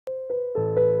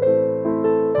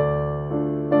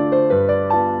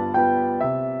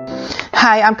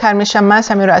Hi, I'm Carmen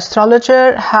Chammas. I'm your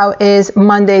astrologer. How is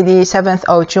Monday the 7th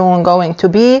of June going to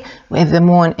be with the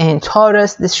moon in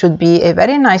Taurus? This should be a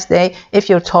very nice day if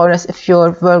you're Taurus, if you're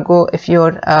Virgo, if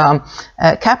you're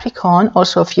Capricorn,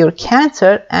 also if you're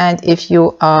Cancer, and if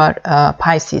you are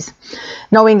Pisces.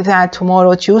 Knowing that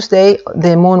tomorrow, Tuesday,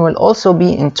 the moon will also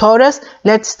be in Taurus,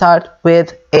 let's start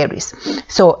with Aries.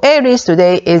 So Aries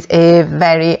today is a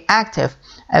very active,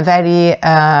 a very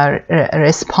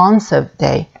responsive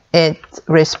day. It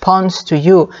responds to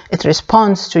you, it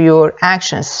responds to your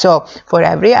actions. So for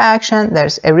every action,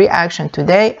 there's a reaction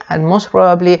today, and most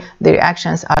probably the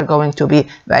reactions are going to be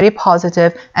very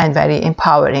positive and very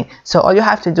empowering. So all you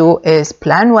have to do is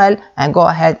plan well and go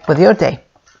ahead with your day.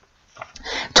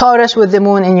 Taurus, with the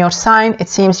moon in your sign, it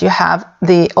seems you have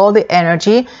all the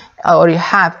energy, or you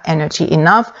have energy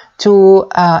enough to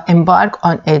embark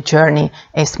on a journey,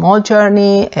 a small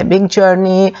journey, a big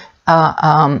journey,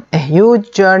 a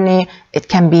huge journey. It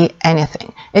can be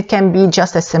anything. It can be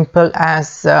just as simple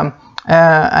as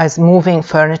moving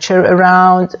furniture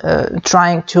around,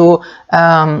 trying to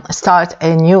start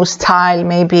a new style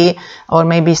maybe, or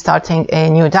maybe starting a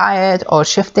new diet or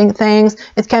shifting things.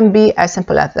 It can be as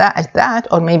simple as that,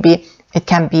 or maybe it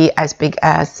can be as big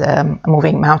as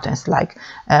moving mountains, like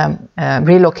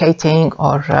relocating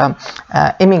or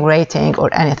immigrating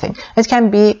or anything. It can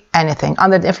be anything.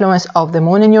 Under the influence of the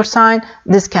moon in your sign,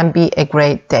 this can be a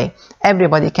great day.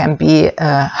 Everybody can be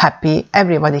happy.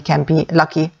 Everybody can be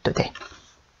lucky today.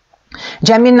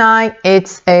 Gemini,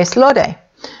 it's a slow day.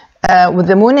 With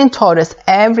the moon in Taurus,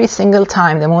 every single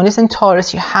time the moon is in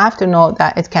Taurus, you have to know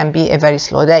that it can be a very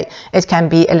slow day. It can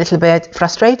be a little bit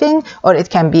frustrating, or it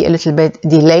can be a little bit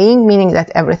delaying, meaning that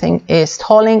everything is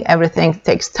stalling, everything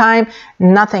takes time,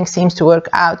 nothing seems to work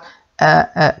out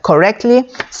correctly.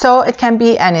 So it can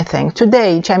be anything.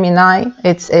 Today, Gemini,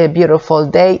 it's a beautiful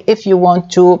day if you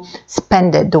want to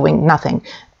spend it doing nothing.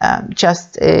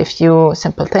 Just a few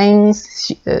simple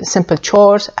things, simple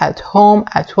chores at home,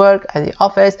 at work, at the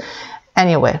office,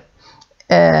 anywhere.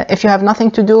 If you have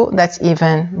nothing to do, that's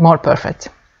even more perfect,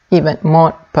 even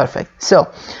more perfect. So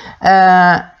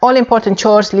all important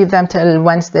chores, leave them till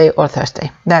Wednesday or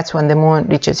Thursday. That's when the moon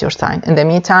reaches your sign. In the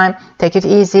meantime, take it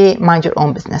easy, mind your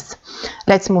own business.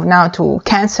 Let's move now to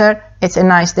Cancer. It's a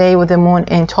nice day with the moon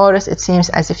in Taurus. It seems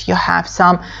as if you have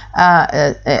some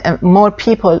more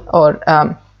people,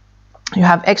 or you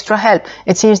have extra help.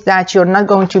 It seems that you're not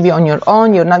going to be on your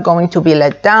own. You're not going to be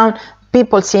let down.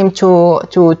 People seem to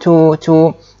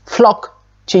flock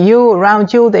to you,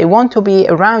 around you. They want to be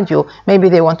around you. Maybe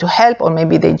they want to help, or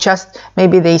maybe they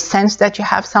sense that you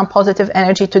have some positive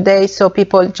energy today. So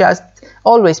people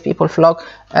flock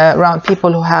around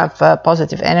people who have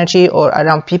positive energy, or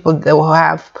around people who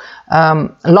have a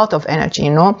lot of energy,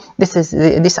 you know.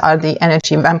 These are the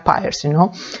energy vampires, you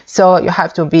know. So you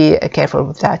have to be careful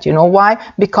with that. You know why?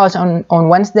 Because on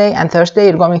Wednesday and Thursday,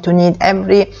 you're going to need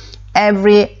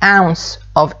every ounce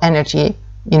of energy,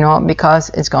 you know, because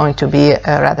it's going to be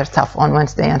rather tough on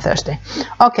Wednesday and Thursday.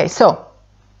 Okay, so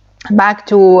back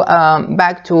to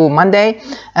Monday.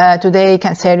 Today,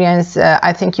 Cancerians,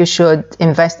 I think you should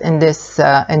invest in this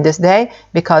day,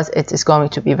 because it is going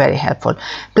to be very helpful.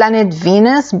 Planet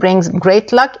Venus brings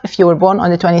great luck if you were born on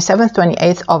the 27th,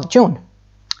 28th of June.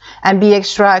 And be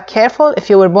extra careful if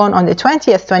you were born on the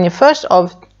 20th, 21st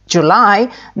of July.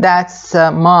 That's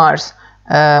Mars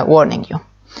warning you.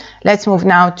 Let's move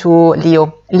now to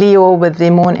Leo. Leo, with the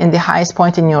moon in the highest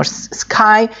point in your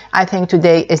sky, I think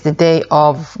today is the day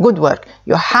of good work.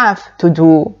 You have to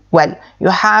do well. You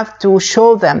have to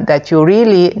show them that you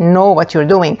really know what you're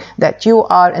doing, that you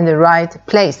are in the right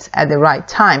place at the right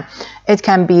time. It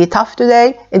can be tough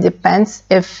today. It depends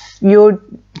if your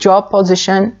job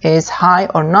position is high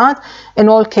or not. In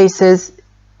all cases,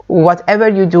 whatever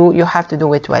you do, you have to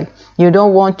do it well. You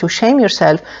don't want to shame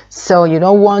yourself, so you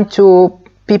don't want to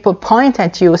people point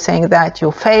at you saying that you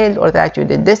failed, or that you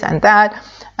did this and that,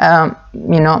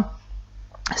 you know.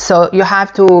 So you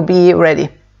have to be ready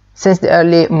since the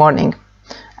early morning,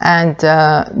 and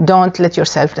don't let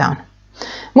yourself down.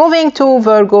 Moving to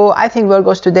Virgo, I think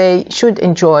Virgos today should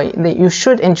enjoy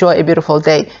a beautiful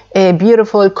day, a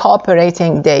beautiful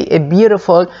cooperating day, a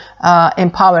beautiful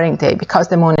empowering day, because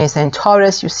the moon is in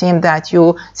Taurus. You seem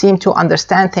to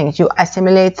understand things, you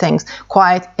assimilate things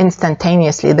quite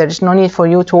instantaneously. There is no need for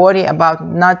you to worry about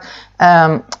not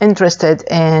interested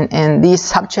in these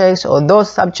subjects or those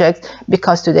subjects,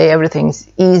 because today everything's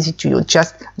easy to you,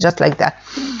 just like that,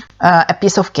 a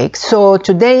piece of cake. So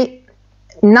today,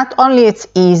 not only it's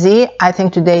easy, I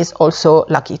think today is also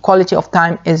lucky. Quality of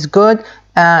time is good,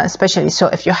 especially so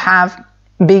if you have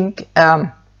big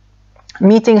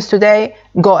meetings today,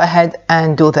 go ahead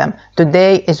and do them.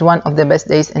 Today is one of the best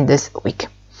days in this week.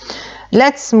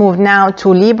 Let's move now to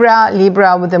Libra.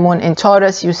 Libra with the moon in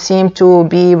Taurus, you seem to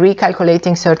be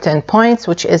recalculating certain points,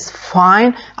 which is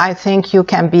fine. I think you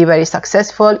can be very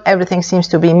successful. Everything seems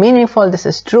to be meaningful. This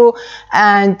is true.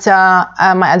 And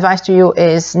my advice to you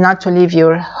is not to leave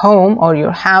your home or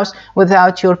your house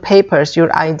without your papers,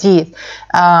 your ID.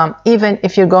 Even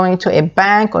if you're going to a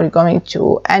bank or you're going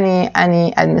to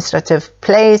any administrative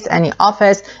place, any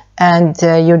office, and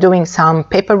you're doing some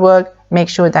paperwork, make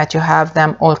sure that you have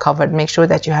them all covered. Make sure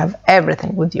that you have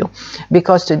everything with you,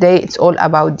 because today it's all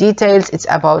about details. It's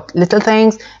about little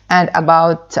things and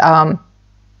about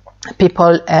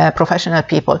people, professional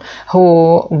people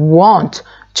who want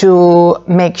to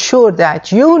make sure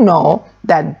that you know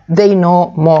that they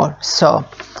know more. So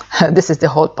this is the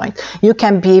whole point. You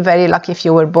can be very lucky if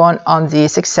you were born on the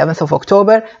 6th, 7th of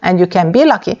October, and you can be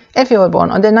lucky if you were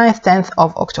born on the 9th, 10th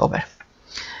of October.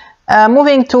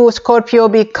 Moving to Scorpio,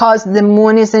 because the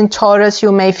moon is in Taurus,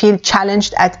 you may feel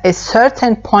challenged at a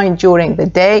certain point during the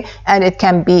day, and it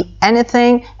can be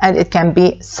anything and it can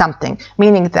be something,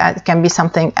 meaning that it can be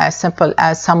something as simple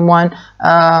as someone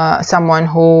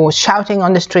who's shouting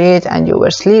on the street and you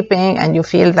were sleeping and you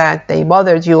feel that they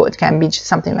bothered you. It can be just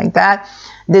something like that.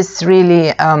 This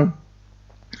really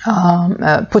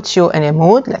puts you in a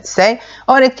mood, let's say,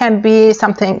 or it can be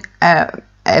something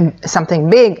something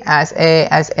big as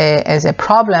a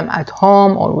problem at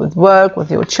home or with work, with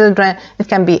your children. It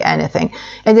can be anything.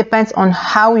 It depends on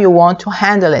how you want to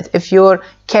handle it. If you're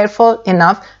careful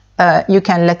enough, you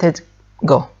can let it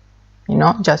go. You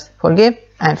know, just forgive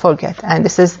and forget. And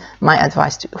this is my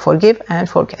advice to you: forgive and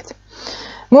forget.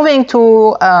 Moving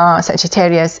to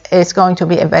Sagittarius, it's going to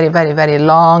be a very, very, very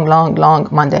long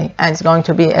Monday, and it's going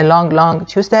to be a long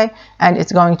Tuesday, and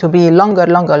it's going to be longer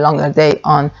day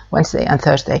on Wednesday and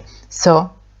Thursday. So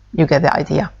you get the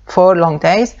idea. 4 long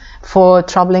days, 4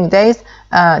 troubling days.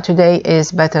 Today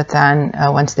is better than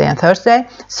Wednesday and Thursday.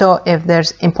 So if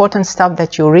there's important stuff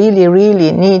that you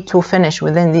really need to finish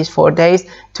within these 4 days,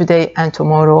 today and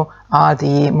tomorrow are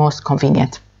the most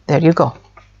convenient. There you go.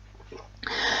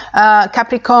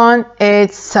 Capricorn,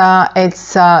 it's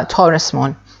Taurus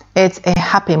moon. It's a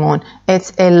happy moon.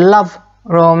 It's a love,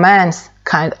 romance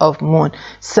kind of moon.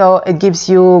 So it gives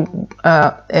you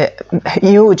a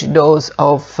huge dose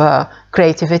of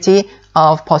creativity,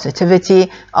 of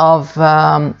positivity, of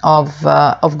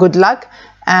good luck,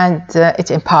 and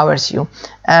it empowers you.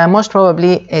 Most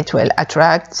probably it will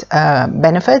attract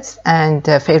benefits and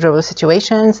favorable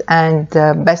situations and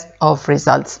best of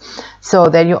results. So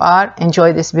there you are.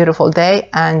 Enjoy this beautiful day,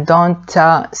 and don't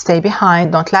stay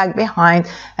behind, don't lag behind.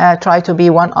 Try to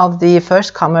be one of the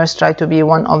first comers, try to be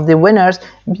one of the winners,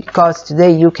 because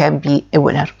today you can be a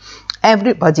winner.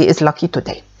 Everybody is lucky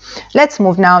today. Let's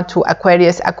move now to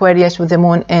Aquarius. Aquarius with the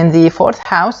moon in the 4th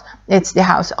house. It's the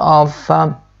house of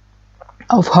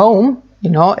home. You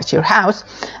know, it's your house.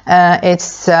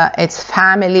 It's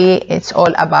family. It's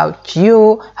all about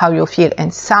you, how you feel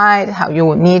inside, how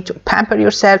you need to pamper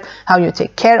yourself, how you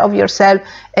take care of yourself.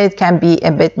 It can be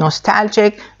a bit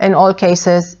nostalgic. In all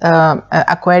cases,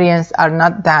 Aquarians are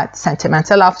not that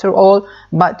sentimental after all,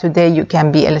 but today you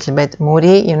can be a little bit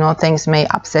moody. You know, things may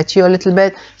upset you a little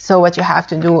bit. So what you have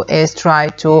to do is try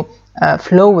to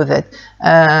flow with it.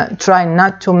 Try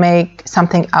not to make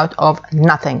something out of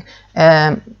nothing.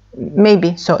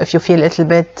 Maybe so if you feel a little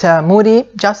bit moody,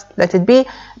 just let it be,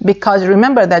 because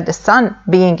remember that the sun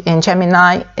being in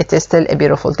Gemini, it is still a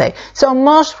beautiful day. So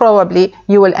most probably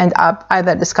you will end up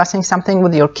either discussing something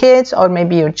with your kids, or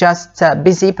maybe you're just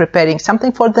busy preparing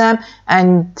something for them,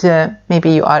 and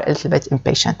maybe you are a little bit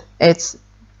impatient. It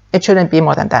shouldn't be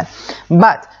more than that.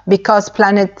 But because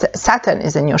planet Saturn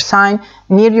is in your sign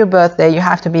near your birthday, you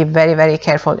have to be very, very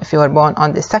careful if you are born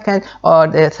on the 2nd or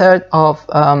the 3rd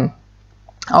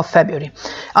of February.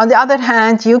 On the other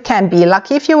hand, you can be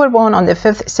lucky if you were born on the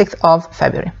 5th, 6th of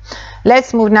February.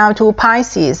 Let's move now to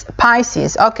Pisces.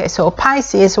 Pisces. Okay, so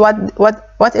Pisces,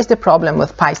 what is the problem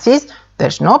with Pisces?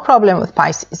 There's no problem with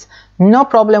Pisces. No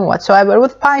problem whatsoever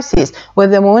with Pisces.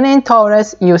 With the moon in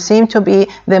Taurus, you seem to be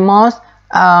the most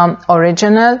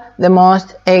original, the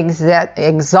most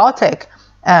exotic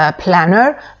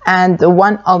planner, and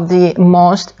one of the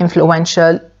most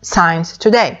influential signs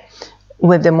today.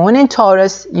 With the moon in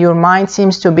Taurus, your mind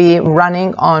seems to be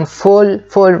running on full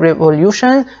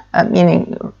revolution,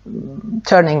 meaning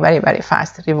turning very, very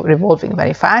fast, revolving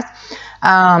very fast.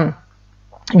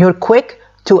 You're quick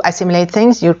to assimilate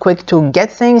things, you're quick to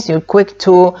get things, you're quick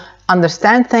to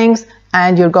understand things,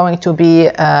 and you're going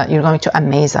to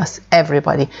amaze us,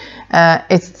 everybody.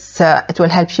 It will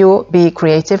help you be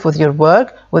creative with your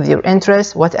work, with your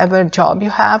interests, whatever job you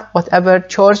have, whatever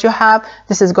chores you have.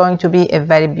 This is going to be a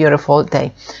very beautiful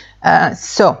day.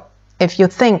 So if you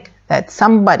think that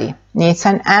somebody needs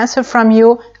an answer from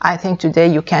you, I think today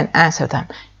you can answer them.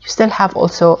 You still have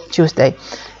also Tuesday.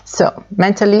 So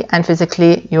mentally and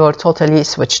physically, you're totally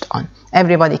switched on.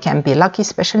 Everybody can be lucky,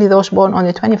 especially those born on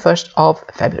the 21st of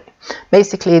February.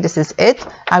 Basically, this is it.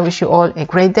 I wish you all a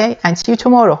great day and see you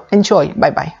tomorrow. Enjoy.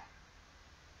 Bye-bye.